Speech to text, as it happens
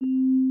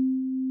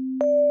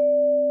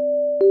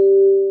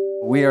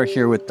We are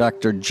here with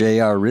Dr.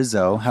 J.R.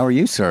 Rizzo. How are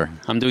you, sir?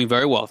 I'm doing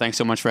very well. Thanks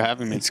so much for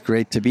having me. It's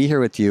great to be here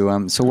with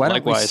you. So why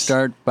don't we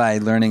start by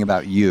learning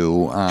about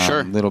you?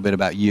 Sure. A little bit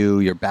about you,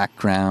 your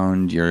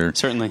background,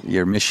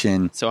 your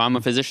mission. So I'm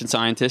a physician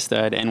scientist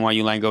at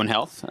NYU Langone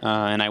Health,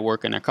 and I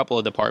work in a couple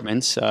of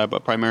departments,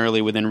 but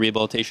primarily within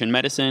rehabilitation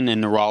medicine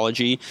and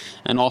neurology,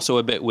 and also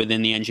a bit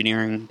within the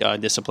engineering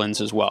disciplines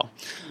as well.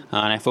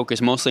 And I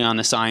focus mostly on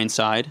the science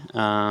side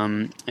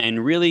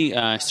and really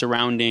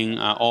surrounding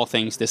all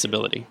things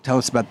disability. Tell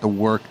us about the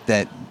work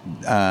that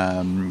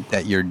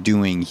you're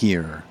doing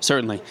here.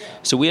 Certainly.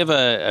 So we have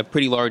a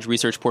pretty large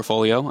research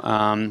portfolio,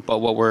 but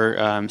what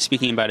we're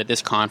speaking about at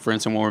this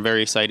conference and what we're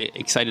very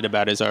excited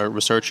about is our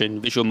research in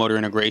visual motor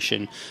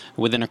integration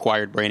within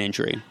acquired brain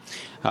injury.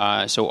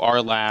 So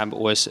our lab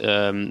was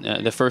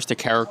the first to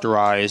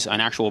characterize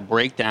an actual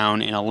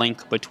breakdown in a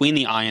link between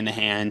the eye and the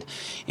hand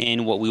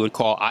in what we would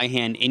call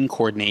eye-hand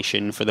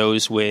incoordination for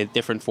those with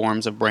different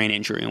forms of brain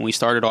injury. And we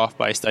started off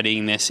by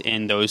studying this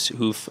in those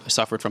who've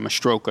suffered from a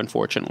stroke,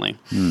 unfortunately.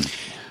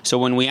 So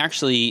when we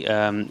actually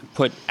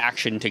put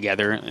action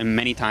together, and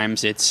many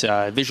times it's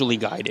visually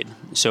guided.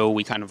 So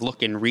we kind of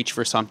look and reach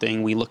for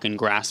something, we look and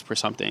grasp for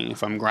something.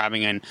 If I'm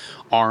grabbing an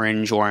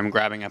orange or I'm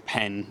grabbing a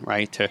pen,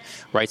 right, to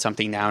write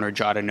something down or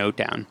jot a note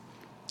down.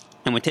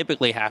 And what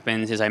typically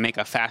happens is I make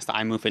a fast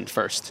eye movement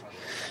first.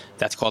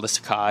 That's called a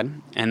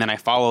saccade. And then I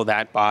follow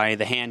that by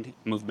the hand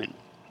movement.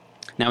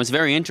 Now what's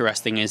very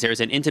interesting is there's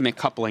an intimate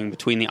coupling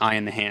between the eye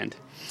and the hand.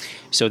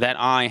 So that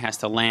eye has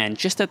to land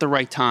just at the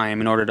right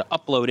time in order to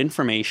upload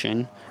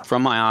information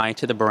from my eye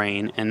to the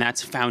brain, and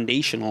that's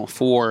foundational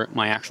for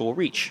my actual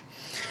reach.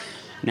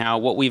 Now,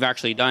 what we've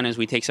actually done is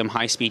we take some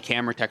high-speed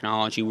camera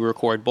technology, we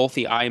record both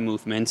the eye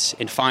movements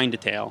in fine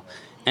detail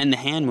and the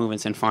hand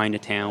movements in fine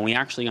detail, and we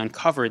actually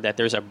uncovered that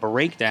there's a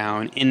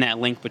breakdown in that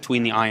link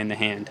between the eye and the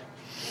hand.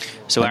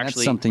 So and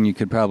that's something you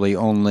could probably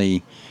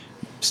only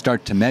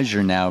start to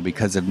measure now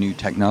because of new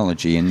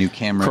technology and new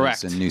cameras.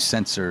 Correct. And new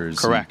sensors.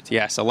 Correct.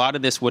 Yes. A lot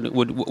of this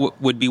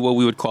would be what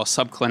we would call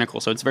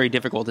subclinical. So it's very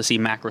difficult to see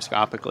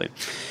macroscopically.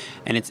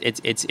 And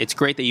it's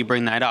great that you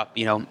bring that up.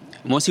 You know,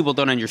 most people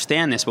don't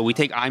understand this, but we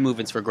take eye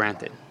movements for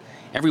granted.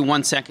 Every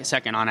 1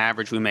 second on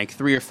average, we make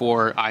 3 or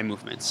 4 eye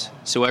movements.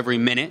 So every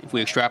minute, if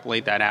we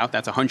extrapolate that out,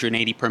 that's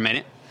 180 per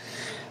minute.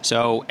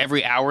 So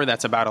every hour,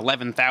 that's about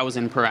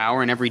 11,000 per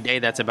hour, and every day,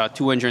 that's about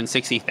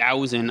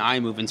 260,000 eye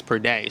movements per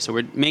day. So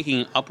we're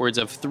making upwards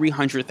of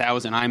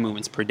 300,000 eye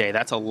movements per day.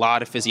 That's a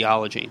lot of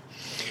physiology.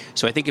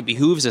 So I think it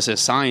behooves us as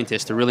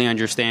scientists to really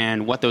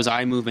understand what those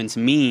eye movements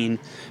mean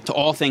to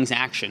all things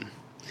action.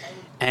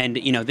 And,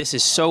 you know, this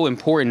is so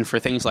important for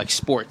things like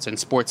sports and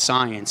sports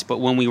science. But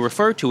when we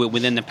refer to it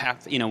within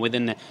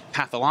the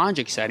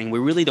pathologic setting, we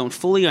really don't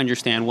fully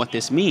understand what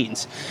this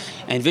means.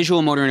 And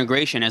visual motor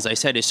integration, as I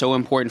said, is so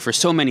important for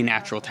so many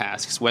natural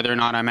tasks, whether or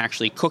not I'm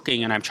actually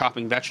cooking and I'm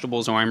chopping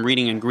vegetables or I'm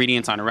reading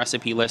ingredients on a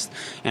recipe list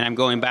and I'm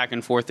going back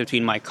and forth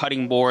between my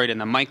cutting board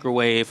and the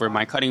microwave or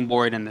my cutting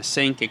board and the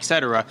sink,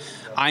 etc.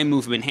 Eye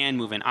movement, hand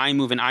movement, eye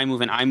movement, eye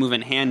movement, eye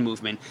movement, hand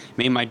movement.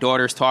 Maybe my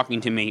daughter's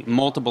talking to me,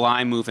 multiple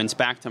eye movements,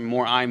 back to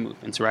more eye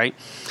movements, right?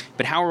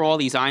 But how are all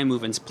these eye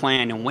movements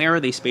planned and where are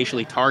they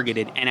spatially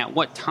targeted and at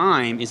what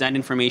time is that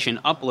information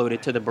uploaded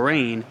to the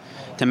brain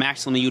to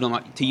maximally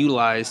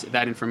utilize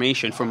that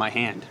information for my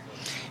hand?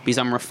 Because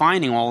I'm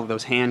refining all of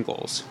those hand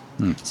goals.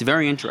 It's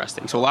very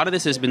interesting. So a lot of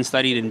this has been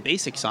studied in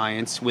basic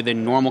science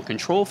within normal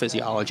control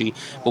physiology,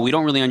 but we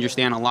don't really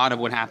understand a lot of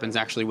what happens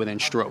actually within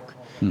stroke.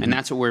 And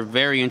that's what we're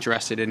very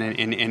interested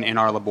in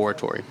our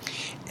laboratory.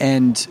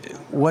 And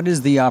what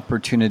is the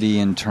opportunity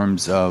in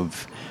terms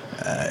of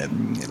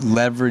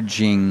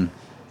leveraging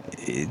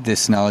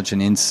this knowledge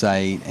and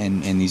insight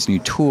and these new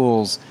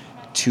tools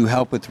to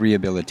help with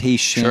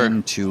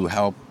rehabilitation, to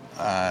help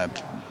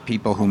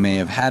people who may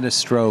have had a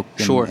stroke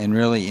and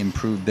really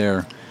improve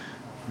their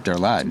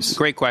lives?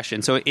 Great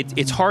question. So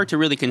it's hard to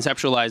really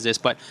conceptualize this,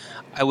 but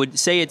I would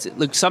say it's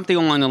like something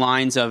along the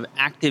lines of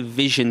active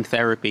vision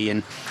therapy.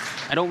 And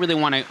I don't really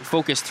want to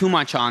focus too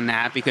much on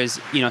that because,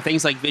 you know,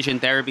 things like vision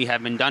therapy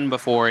have been done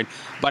before,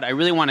 but I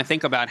really want to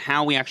think about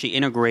how we actually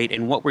integrate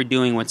and what we're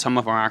doing with some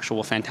of our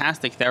actual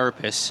fantastic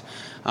therapists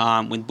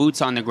with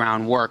boots on the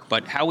ground work,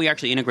 but how we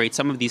actually integrate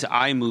some of these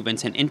eye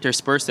movements and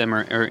intersperse them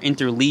or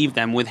interleave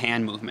them with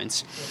hand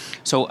movements.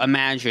 So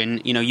imagine,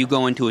 you know, you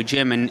go into a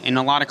gym and in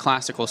a lot of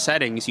classical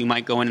settings, you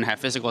might go in and have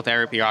physical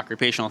therapy or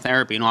occupational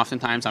therapy, and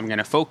oftentimes I'm going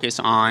to focus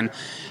on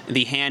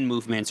the hand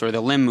movements or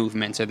the limb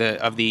movements or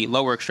of the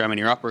lower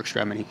extremity or upper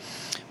extremity.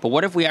 But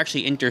what if we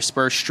actually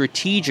interspersed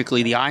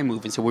strategically the eye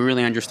movements so we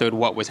really understood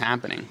what was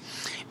happening?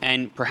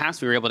 And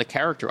perhaps we were able to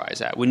characterize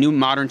that. With new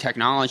modern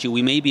technology,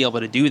 we may be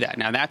able to do that.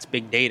 Now, that's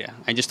big data.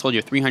 I just told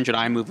you 300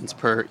 eye movements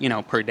per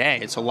day.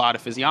 It's a lot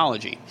of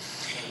physiology.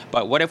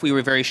 But what if we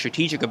were very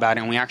strategic about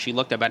it and we actually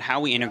looked about how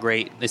we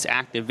integrate this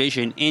active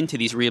vision into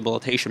these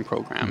rehabilitation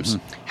programs?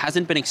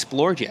 Hasn't been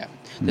explored yet,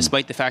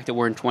 despite the fact that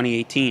we're in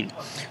 2018.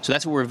 So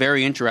that's what we're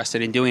very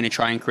interested in doing, to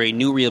try and create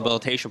new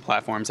rehabilitation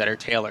platforms that are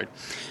tailored.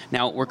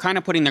 Now, we're kind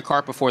of putting the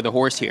cart before the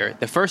horse here.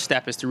 The first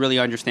step is to really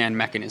understand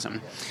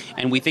mechanism.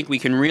 And we think we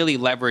can really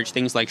leverage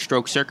things like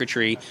stroke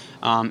circuitry,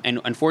 and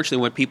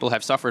unfortunately what people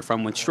have suffered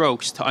from with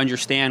strokes, to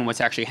understand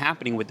what's actually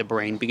happening with the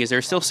brain, because there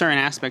are still certain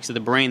aspects of the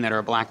brain that are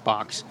a black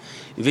box.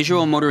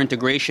 Visual motor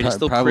integration is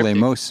still probably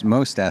cryptic.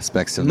 most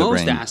aspects of the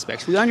brain. Most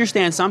aspects. We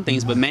understand some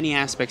things, but many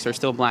aspects are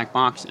still black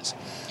boxes.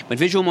 But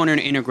visual motor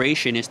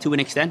integration is, to an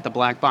extent, the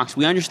black box.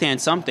 We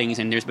understand some things,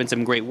 and there's been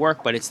some great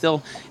work, but it's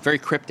still very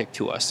cryptic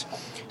to us.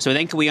 So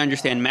then can we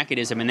understand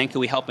mechanism, and then can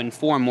we help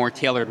inform more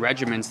tailored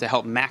regimens to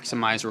help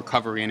maximize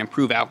recovery and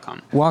improve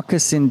outcome? Walk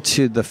us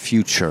into the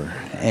future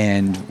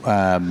and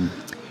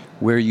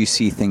where you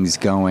see things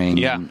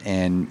going,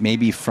 and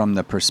maybe from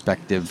the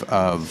perspective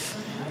of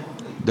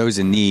those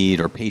in need,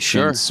 or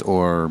patients,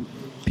 or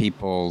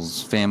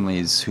people's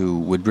families who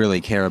would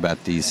really care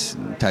about these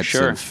types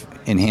of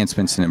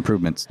enhancements and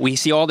improvements. We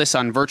see all this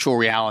on virtual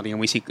reality, and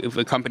we see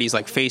companies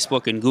like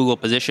Facebook and Google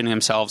positioning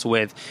themselves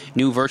with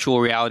new virtual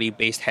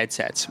reality-based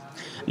headsets.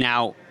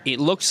 Now,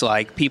 it looks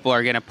like people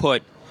are going to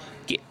put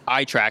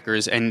eye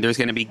trackers, and there's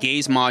going to be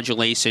gaze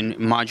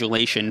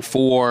modulation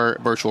for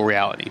virtual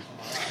reality.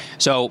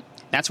 So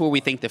that's where we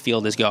think the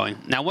field is going.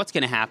 Now, what's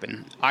going to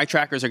happen? Eye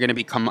trackers are going to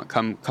become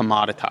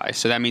commoditized.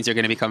 So that means they're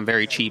going to become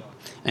very cheap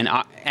and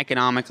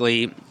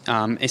economically,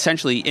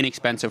 essentially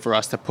inexpensive for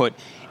us to put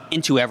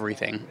into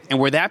everything. And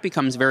where that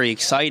becomes very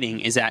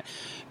exciting is that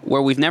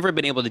where we've never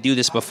been able to do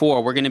this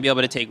before, we're going to be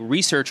able to take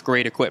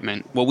research-grade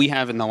equipment, what we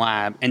have in the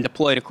lab, and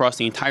deploy it across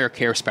the entire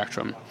care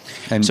spectrum.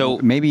 And so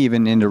maybe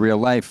even into real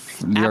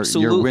life,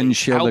 your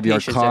windshield of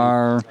your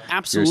car,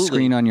 your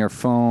screen on your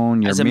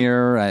phone, your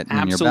mirror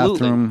in your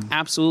bathroom.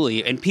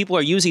 Absolutely. And people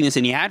are using this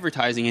in the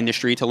advertising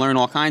industry to learn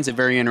all kinds of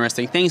very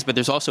interesting things, but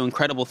there's also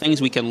incredible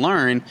things we can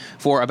learn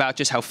about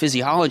just how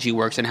physiology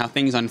works and how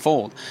things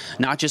unfold.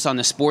 Not just on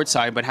the sports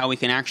side, but how we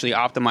can actually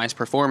optimize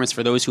performance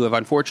for those who have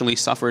unfortunately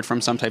suffered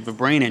from some type of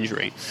brain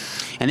injury.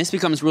 And this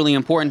becomes really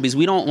important because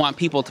we don't want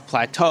people to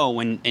plateau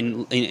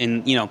and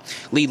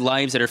lead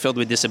lives that are filled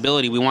with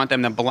disability. We want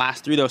them to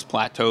blast through those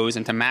plateaus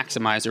and to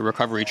maximize their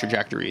recovery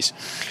trajectories.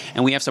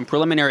 And we have some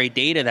preliminary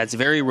data that's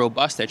very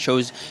robust that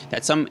shows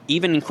that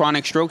even in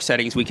chronic stroke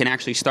settings, we can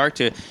actually start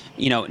to,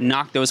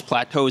 knock those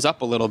plateaus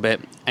up a little bit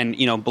and,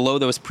 below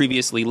those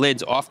previously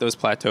lids off those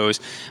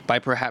plateaus by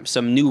perhaps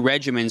some new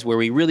regimens where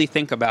we really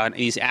think about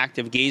these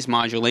active gaze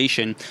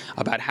modulation,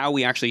 about how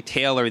we actually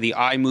tailor the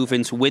eye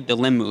movements with the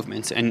limb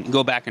movements and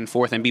go back and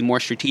forth and be more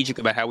strategic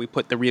about how we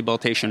put the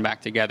rehabilitation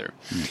back together.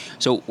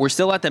 So we're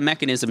still at the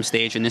mechanism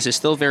stage, and this is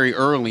still very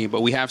early,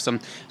 but we have some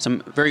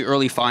very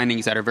early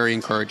findings that are very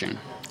encouraging.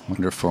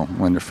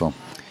 Wonderful.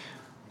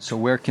 So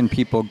where can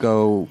people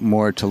go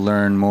more to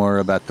learn more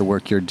about the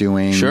work you're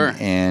doing? Sure.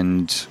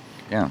 And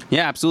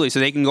Yeah, absolutely. So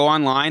they can go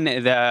online.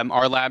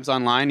 Our lab's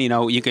online.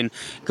 You can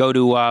go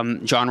to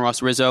John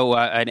Ross Rizzo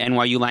at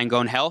NYU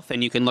Langone Health,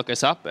 and you can look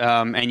us up,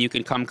 and you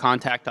can come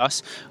contact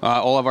us.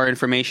 All of our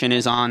information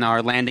is on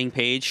our landing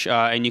page,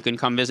 and you can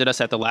come visit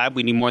us at the lab.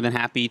 We'd be more than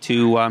happy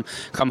to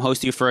come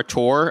host you for a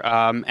tour.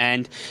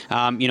 And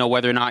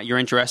whether or not you're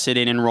interested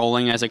in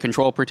enrolling as a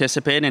control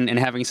participant and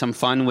having some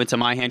fun with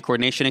some eye-hand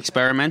coordination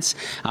experiments,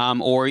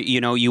 or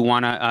you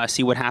want to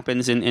see what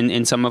happens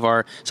in some of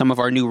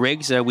our new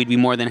rigs, we'd be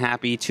more than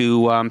happy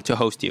to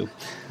host you.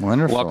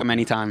 Wonderful. Welcome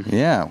anytime.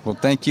 Yeah. Well,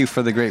 thank you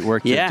for the great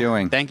work you're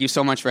doing. Thank you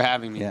so much for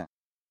having me. Yeah.